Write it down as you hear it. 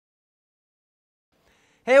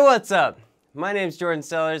Hey, what's up? My name's Jordan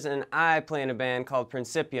Sellers and I play in a band called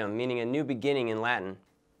Principium, meaning a new beginning in Latin.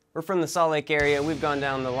 We're from the Salt Lake area. We've gone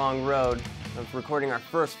down the long road of recording our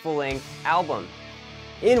first full-length album,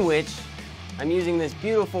 in which I'm using this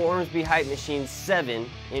beautiful Ormsby Hype Machine 7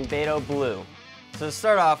 in Beto Blue. So to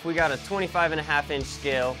start off, we got a 25.5-inch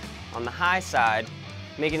scale on the high side,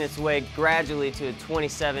 making its way gradually to a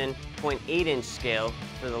 27.8-inch scale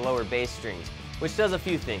for the lower bass strings, which does a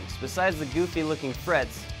few things. Besides the goofy looking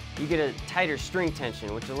frets, you get a tighter string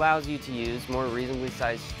tension, which allows you to use more reasonably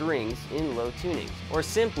sized strings in low tunings. Or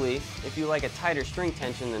simply, if you like a tighter string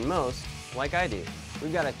tension than most, like I do.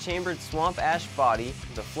 We've got a chambered swamp ash body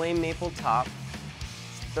with a flame maple top.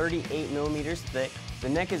 It's 38 millimeters thick. The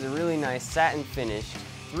neck is a really nice satin finished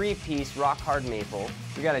 3-piece rock hard maple.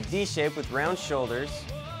 We got a D shape with round shoulders,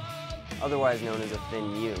 otherwise known as a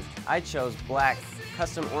thin U. I chose black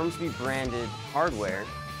custom Ormsby branded hardware,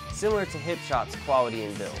 similar to Hipshot's quality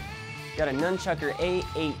and build. Got a Nunchucker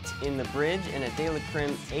A8 in the bridge and a De La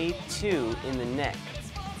Creme A2 in the neck.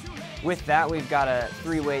 With that, we've got a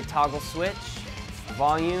 3-way toggle switch,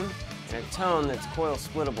 volume, and a tone that's coil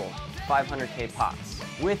splittable, 500K pots.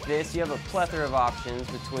 With this, you have a plethora of options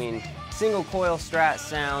between single coil Strat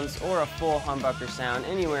sounds or a full humbucker sound,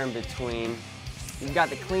 anywhere in between. You've got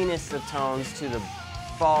the cleanest of tones to the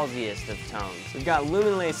ballsiest of tones. We've got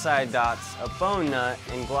lumen lace side dots, a bone nut,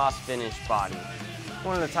 and gloss finish body. I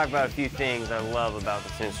wanted to talk about a few things I love about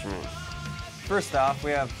this instrument. First off,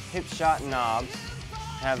 we have Hipshot knobs,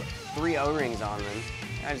 have 3 O-rings on them.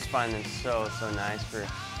 I just find them so nice for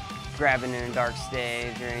grabbing in a dark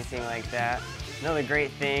stage or anything like that. Another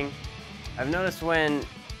great thing, I've noticed when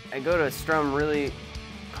I go to strum really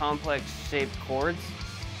complex shaped chords,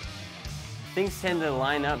 things tend to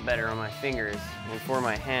line up better on my fingers and for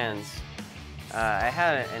my hands. I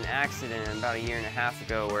had an accident about 1.5 years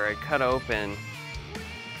ago where I cut open,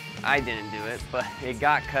 I didn't do it, but it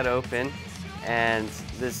got cut open, and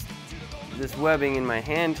this webbing in my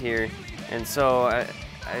hand here, and so I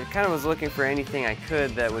kind of was looking for anything I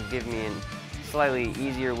could that would give me a slightly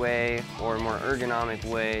easier way or more ergonomic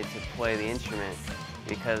way to play the instrument,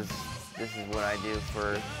 because this is what I do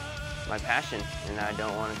for my passion, and I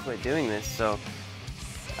don't want to quit doing this. So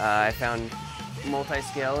I found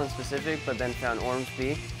multi-scale in specific, but then found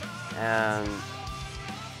Ormsby, and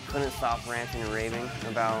couldn't stop ranting and raving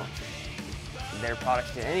about their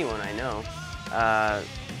products to anyone I know.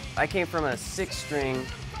 I came from a 6-string,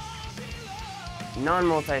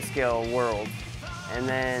 non-multi-scale world, and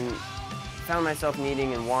then found myself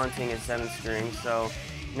needing and wanting a 7-string, so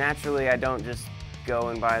naturally I don't just go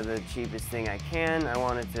and buy the cheapest thing I can. I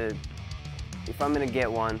wanted to, if I'm gonna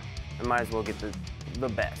get one, I might as well get the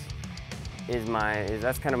best.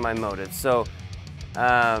 That's kind of my motive. So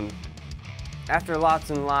after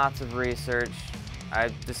lots and lots of research, I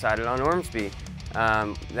decided on Ormsby.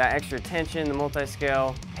 That extra tension, the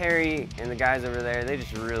multi-scale, Perry and the guys over there, they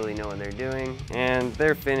just really know what they're doing, and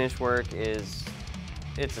their finish work it's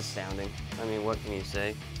astounding. I mean, what can you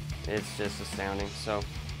say? It's just astounding. So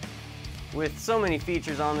with so many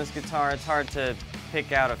features on this guitar, it's hard to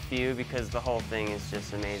pick out a few because the whole thing is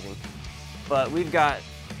just amazing. But we've got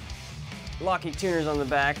Lockheed tuners on the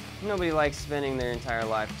back. Nobody likes spending their entire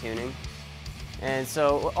life tuning. And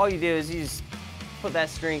so all you do is you just put that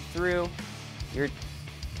string through,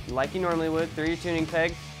 like you normally would, through your tuning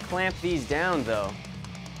peg. Clamp these down though.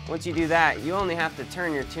 Once you do that, you only have to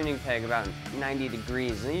turn your tuning peg about 90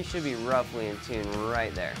 degrees, and you should be roughly in tune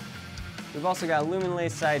right there. We've also got lumen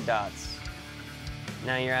lace side dots.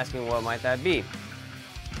 Now you're asking, what might that be?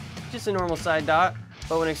 Just a normal side dot,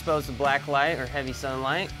 but when exposed to black light or heavy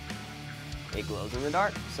sunlight, it glows in the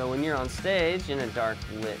dark. So when you're on stage in a dark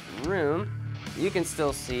lit room, you can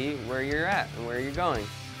still see where you're at and where you're going.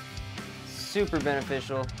 Super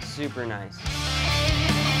beneficial, super nice.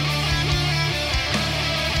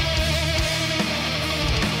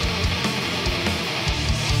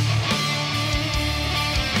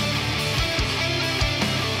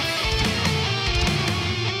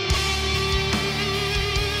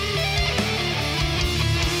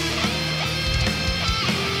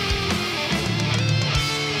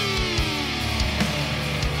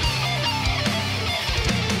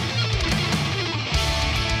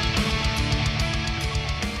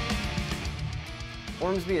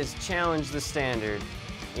 Ormsby has challenged the standard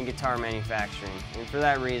in guitar manufacturing, and for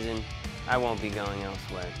that reason, I won't be going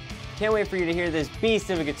elsewhere. Can't wait for you to hear this beast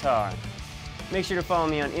of a guitar. Make sure to follow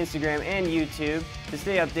me on Instagram and YouTube to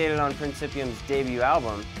stay updated on Principium's debut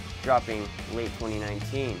album, dropping late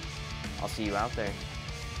 2019. I'll see you out there.